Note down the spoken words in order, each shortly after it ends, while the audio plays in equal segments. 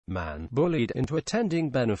Man bullied into attending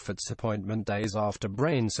benefits appointment days after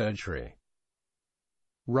brain surgery.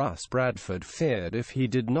 Russ Bradford feared if he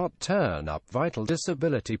did not turn up, vital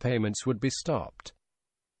disability payments would be stopped.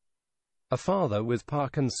 A father with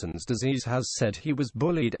Parkinson's disease has said he was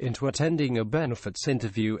bullied into attending a benefits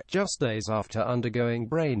interview just days after undergoing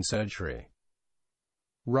brain surgery.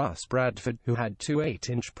 Russ Bradford, who had two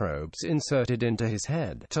 8-inch probes inserted into his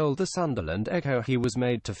head, told the Sunderland Echo he was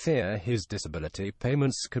made to fear his disability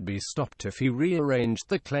payments could be stopped if he rearranged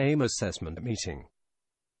the claim assessment meeting.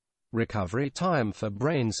 Recovery time for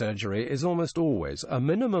brain surgery is almost always a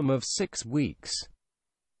minimum of 6 weeks.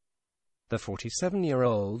 The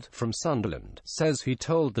 47-year-old, from Sunderland, says he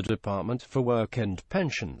told the Department for Work and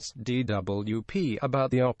Pensions (DWP)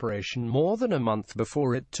 about the operation more than a month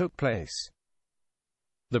before it took place.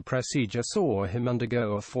 The procedure saw him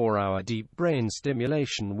undergo a 4-hour deep brain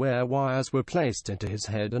stimulation where wires were placed into his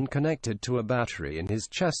head and connected to a battery in his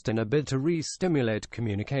chest in a bid to re-stimulate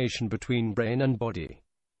communication between brain and body.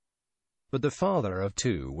 But the father of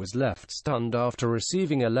two was left stunned after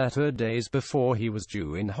receiving a letter days before he was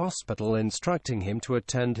due in hospital instructing him to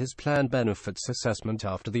attend his planned benefits assessment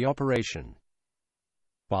after the operation.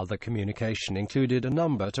 While the communication included a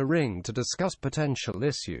number to ring to discuss potential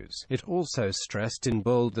issues, it also stressed in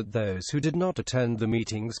bold that those who did not attend the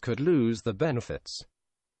meetings could lose the benefits.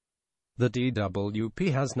 The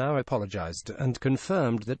DWP has now apologized and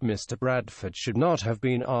confirmed that Mr. Bradford should not have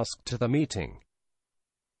been asked to the meeting.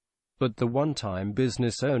 But the one-time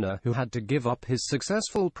business owner, who had to give up his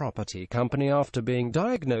successful property company after being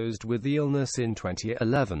diagnosed with the illness in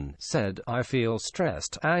 2011, said, "I feel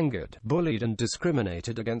stressed, angered, bullied and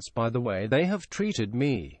discriminated against by the way they have treated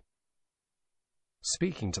me."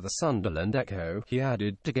 Speaking to the Sunderland Echo, he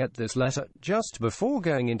added, "To get this letter, just before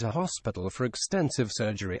going into hospital for extensive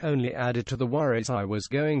surgery, only added to the worries I was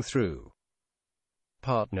going through."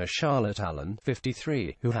 Partner Charlotte Allen,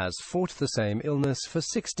 53, who has fought the same illness for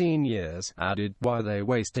 16 years, added, "Why are they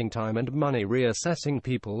wasting time and money reassessing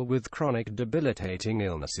people with chronic debilitating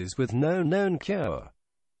illnesses with no known cure?"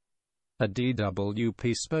 A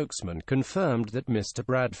DWP spokesman confirmed that Mr.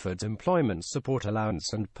 Bradford's employment support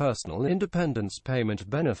allowance and personal independence payment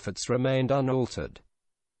benefits remained unaltered.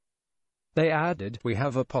 They added, "We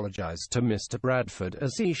have apologized to Mr. Bradford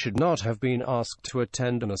as he should not have been asked to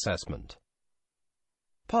attend an assessment."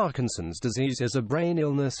 Parkinson's disease is a brain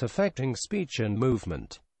illness affecting speech and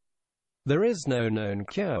movement. There is no known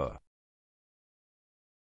cure.